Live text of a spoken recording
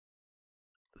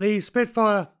The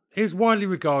Spitfire is widely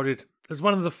regarded as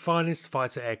one of the finest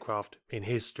fighter aircraft in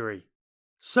history.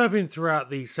 Serving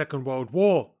throughout the Second World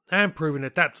War and proving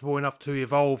adaptable enough to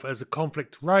evolve as the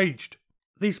conflict raged,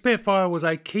 the Spitfire was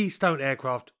a keystone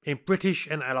aircraft in British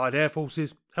and Allied air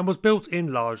forces and was built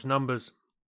in large numbers.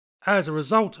 As a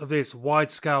result of this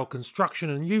wide-scale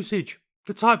construction and usage,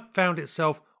 the type found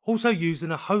itself also used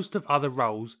in a host of other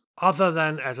roles other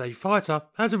than as a fighter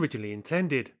as originally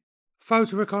intended.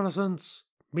 Photo reconnaissance,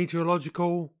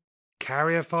 meteorological,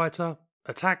 carrier fighter,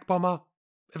 attack bomber.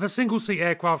 If a single-seat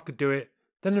aircraft could do it,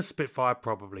 then the Spitfire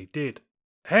probably did.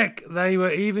 Heck, they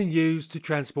were even used to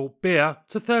transport beer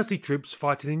to thirsty troops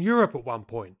fighting in Europe at one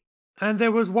point. And there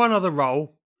was one other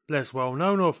role, less well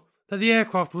known of, that the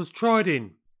aircraft was tried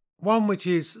in. One which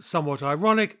is somewhat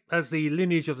ironic, as the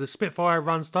lineage of the Spitfire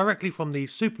runs directly from the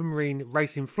supermarine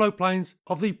racing floatplanes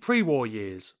of the pre-war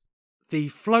years. The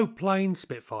Floatplane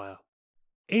Spitfire.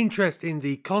 Interest in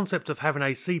the concept of having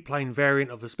a seaplane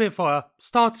variant of the Spitfire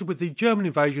started with the German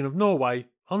invasion of Norway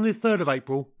on the 3rd of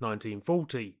April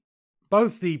 1940.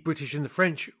 Both the British and the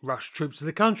French rushed troops to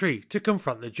the country to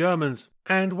confront the Germans,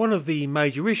 and one of the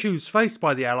major issues faced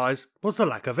by the Allies was the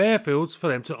lack of airfields for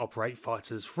them to operate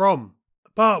fighters from.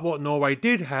 But what Norway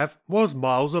did have was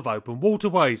miles of open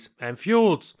waterways and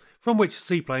fjords from which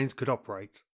seaplanes could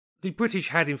operate. The British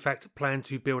had in fact planned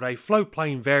to build a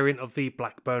floatplane variant of the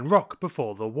Blackburn Rock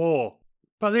before the war,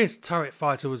 but this turret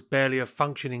fighter was barely a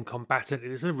functioning combatant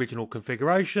in its original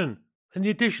configuration, and the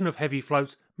addition of heavy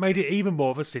floats made it even more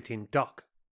of a sitting duck.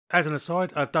 As an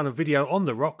aside, I've done a video on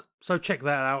the Rock, so check that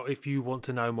out if you want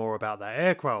to know more about that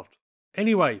aircraft.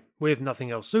 Anyway, with nothing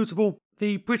else suitable,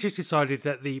 the British decided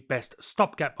that the best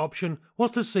stopgap option was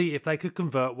to see if they could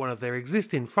convert one of their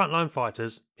existing frontline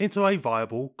fighters into a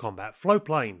viable combat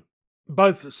floatplane.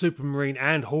 Both Supermarine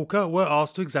and Hawker were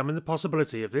asked to examine the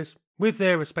possibility of this with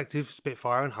their respective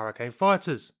Spitfire and Hurricane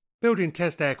fighters, building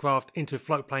test aircraft into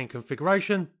floatplane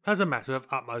configuration as a matter of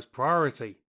utmost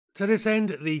priority. To this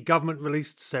end, the government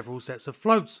released several sets of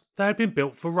floats that had been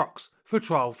built for rocks for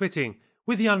trial fitting,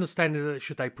 with the understanding that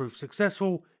should they prove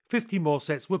successful, 50 more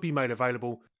sets would be made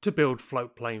available to build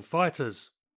floatplane fighters.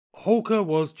 Hawker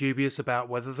was dubious about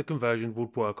whether the conversion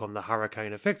would work on the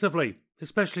Hurricane effectively,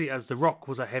 especially as the Rock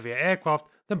was a heavier aircraft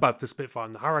than both the Spitfire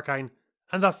and the Hurricane,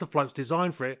 and thus the floats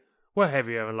designed for it were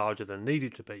heavier and larger than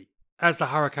needed to be. As the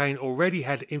Hurricane already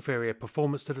had inferior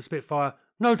performance to the Spitfire,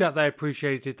 no doubt they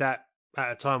appreciated that,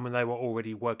 at a time when they were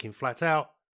already working flat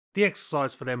out, the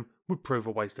exercise for them would prove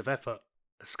a waste of effort.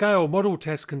 Scale model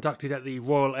tests conducted at the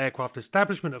Royal Aircraft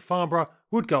Establishment at Farnborough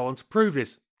would go on to prove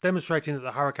this, demonstrating that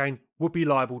the Hurricane would be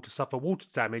liable to suffer water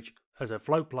damage as a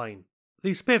floatplane.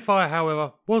 The Spitfire,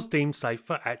 however, was deemed safe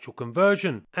for actual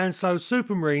conversion, and so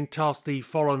Supermarine tasked the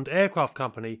Folland Aircraft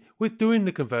Company with doing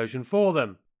the conversion for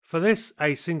them. For this,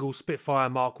 a single Spitfire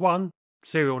Mark I,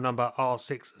 serial number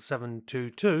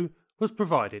R6722, was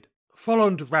provided.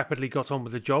 Folland rapidly got on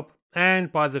with the job,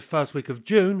 and by the first week of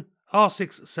June,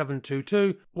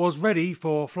 R6722 was ready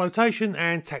for flotation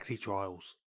and taxi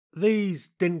trials. These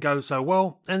didn't go so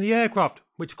well, and the aircraft,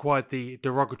 which acquired the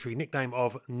derogatory nickname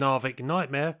of Narvik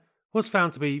Nightmare, was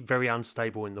found to be very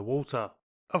unstable in the water.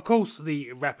 Of course,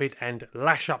 the rapid and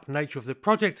lash-up nature of the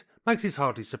project makes this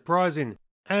hardly surprising,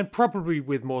 and probably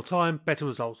with more time, better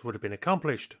results would have been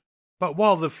accomplished. But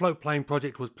while the floatplane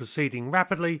project was proceeding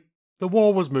rapidly, the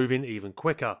war was moving even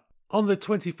quicker. On the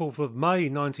 24th of May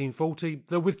 1940,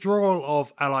 the withdrawal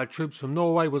of Allied troops from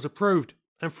Norway was approved,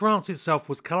 and France itself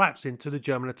was collapsing to the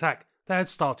German attack that had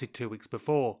started 2 weeks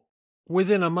before.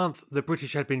 Within a month, the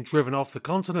British had been driven off the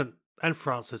continent, and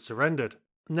France had surrendered.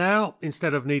 Now,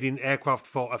 instead of needing aircraft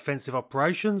for offensive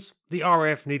operations, the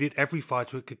RAF needed every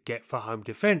fighter it could get for home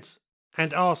defence,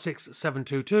 and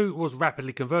R6722 was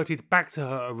rapidly converted back to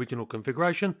her original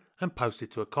configuration and posted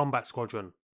to a combat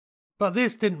squadron. But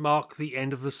this didn't mark the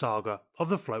end of the saga of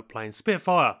the Floatplane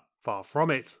Spitfire, far from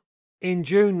it. In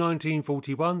June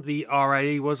 1941, the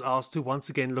RAE was asked to once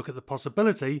again look at the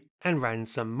possibility and ran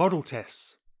some model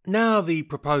tests. Now the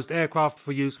proposed aircraft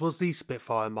for use was the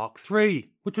Spitfire Mark III,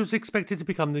 which was expected to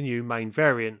become the new main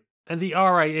variant, and the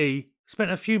RAE spent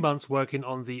a few months working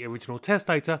on the original test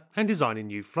data and designing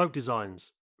new float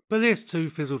designs. But this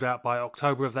too fizzled out by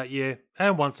October of that year,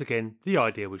 and once again the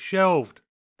idea was shelved.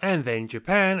 And then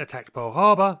Japan attacked Pearl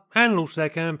Harbor and launched their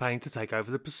campaign to take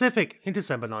over the Pacific in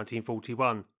December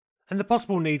 1941, and the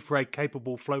possible need for a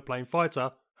capable floatplane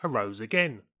fighter arose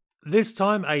again. This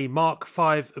time a Mark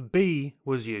V-B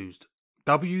was used,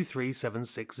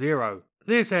 W3760.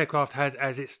 This aircraft had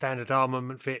as its standard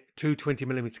armament fit two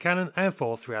 20mm cannon and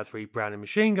four 303 Browning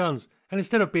machine guns, and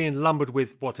instead of being lumbered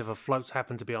with whatever floats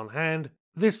happened to be on hand,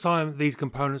 This time, these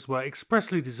components were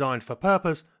expressly designed for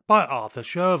purpose by Arthur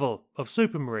Shervill of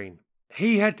Supermarine.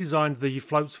 He had designed the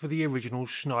floats for the original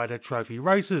Schneider Trophy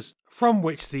racers, from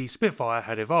which the Spitfire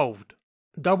had evolved.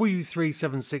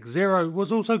 W3760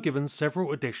 was also given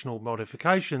several additional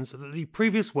modifications that the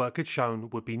previous work had shown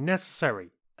would be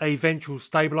necessary: a ventral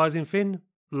stabilising fin,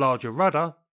 larger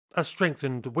rudder, a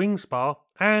strengthened wing spar,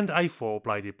 and a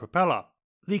four-bladed propeller.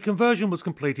 The conversion was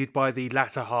completed by the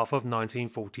latter half of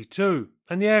 1942,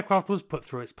 and the aircraft was put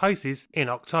through its paces in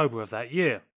October of that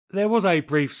year. There was a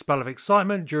brief spell of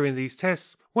excitement during these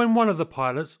tests when one of the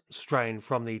pilots, straying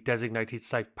from the designated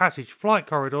safe passage flight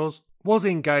corridors, was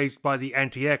engaged by the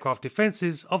anti-aircraft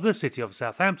defences of the city of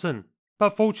Southampton,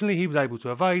 but fortunately he was able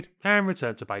to evade and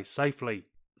return to base safely.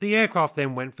 The aircraft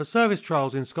then went for service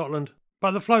trials in Scotland,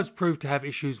 but the floats proved to have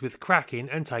issues with cracking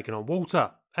and taking on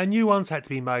water, and new ones had to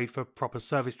be made for proper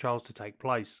service trials to take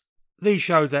place. These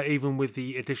showed that even with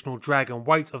the additional drag and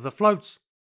weight of the floats,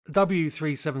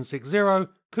 W3760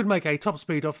 could make a top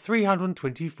speed of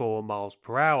 324 miles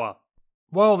per hour.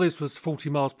 While this was 40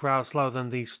 miles per hour slower than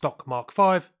the stock Mark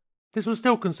V, this was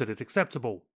still considered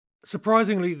acceptable.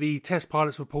 Surprisingly, the test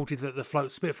pilots reported that the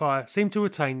float Spitfire seemed to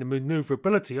retain the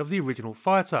manoeuvrability of the original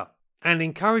fighter, and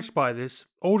encouraged by this,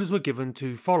 orders were given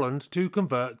to Folland to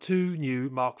convert two new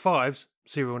Mark Vs,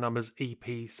 serial numbers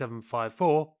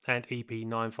EP754 and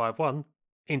EP951,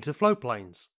 into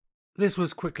floatplanes. This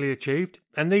was quickly achieved,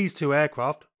 and these two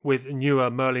aircraft, with newer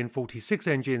Merlin 46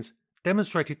 engines,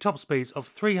 demonstrated top speeds of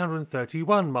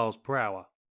 331 miles per hour.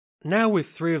 Now with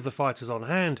three of the fighters on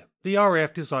hand, the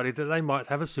RAF decided that they might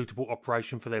have a suitable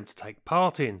operation for them to take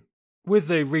part in. With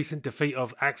the recent defeat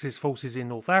of Axis forces in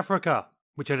North Africa,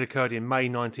 which had occurred in May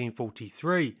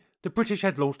 1943, the British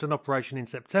had launched an operation in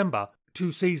September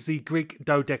to seize the Greek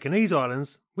Dodecanese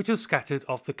Islands, which are scattered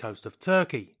off the coast of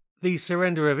Turkey. The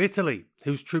surrender of Italy,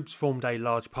 whose troops formed a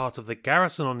large part of the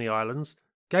garrison on the islands,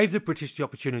 gave the British the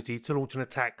opportunity to launch an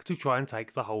attack to try and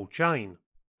take the whole chain.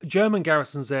 German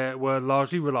garrisons there were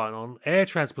largely reliant on air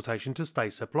transportation to stay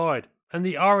supplied, and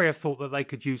the RAF thought that they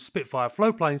could use Spitfire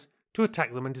floatplanes to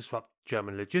attack them and disrupt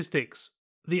German logistics.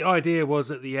 The idea was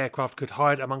that the aircraft could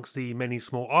hide amongst the many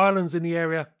small islands in the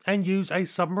area and use a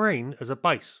submarine as a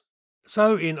base.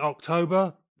 So in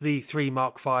October, the three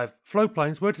Mark V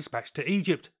floatplanes were dispatched to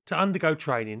Egypt to undergo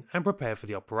training and prepare for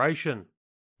the operation.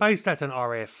 Based at an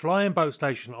RAF flying boat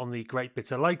station on the Great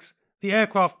Bitter Lakes, the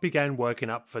aircraft began working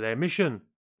up for their mission,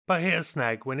 but hit a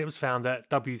snag when it was found that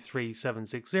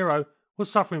W3760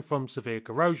 was suffering from severe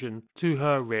corrosion to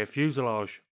her rear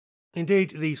fuselage.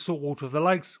 Indeed, the saltwater of the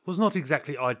lakes was not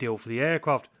exactly ideal for the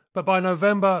aircraft, but by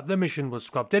November the mission was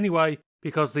scrubbed anyway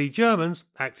because the Germans,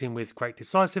 acting with great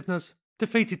decisiveness,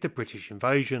 defeated the British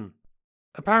invasion.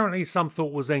 Apparently some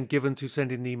thought was then given to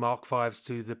sending the Mark Vs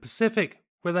to the Pacific,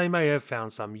 where they may have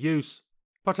found some use,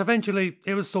 but eventually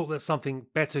it was thought that something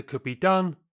better could be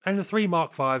done, and the three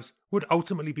Mark Vs would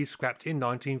ultimately be scrapped in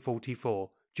 1944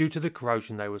 due to the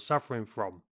corrosion they were suffering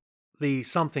from. The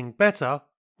something better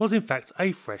was in fact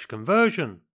a fresh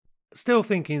conversion. Still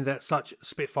thinking that such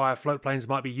Spitfire floatplanes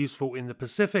might be useful in the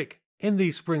Pacific, in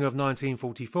the spring of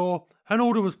 1944 an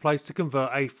order was placed to convert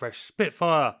a fresh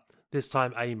Spitfire, this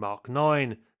time a Mark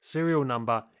IX, serial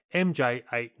number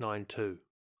MJ892.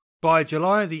 By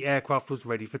July the aircraft was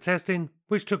ready for testing,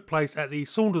 which took place at the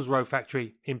Saunders Row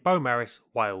factory in Beaumaris,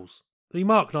 Wales. The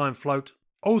Mark IX float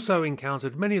also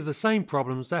encountered many of the same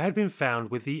problems that had been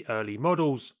found with the early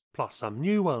models, plus some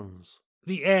new ones.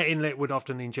 The air inlet would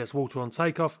often ingest water on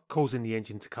takeoff, causing the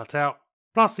engine to cut out,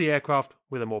 plus the aircraft,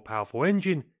 with a more powerful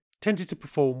engine, tended to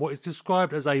perform what is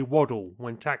described as a waddle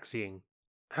when taxiing.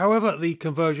 However, the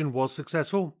conversion was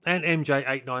successful, and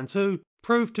MJ892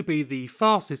 proved to be the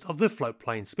fastest of the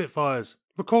Floatplane Spitfires,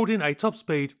 recording a top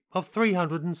speed of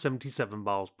 377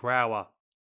 miles per hour.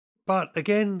 But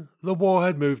again, the war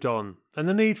had moved on, and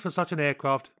the need for such an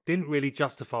aircraft didn't really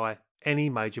justify any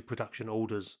major production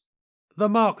orders. The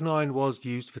Mark IX was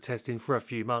used for testing for a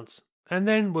few months, and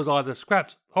then was either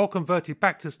scrapped or converted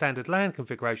back to standard land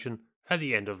configuration at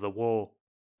the end of the war.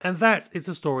 And that is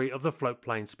the story of the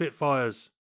Floatplane Spitfires.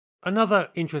 Another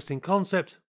interesting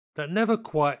concept that never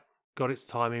quite got its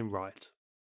timing right.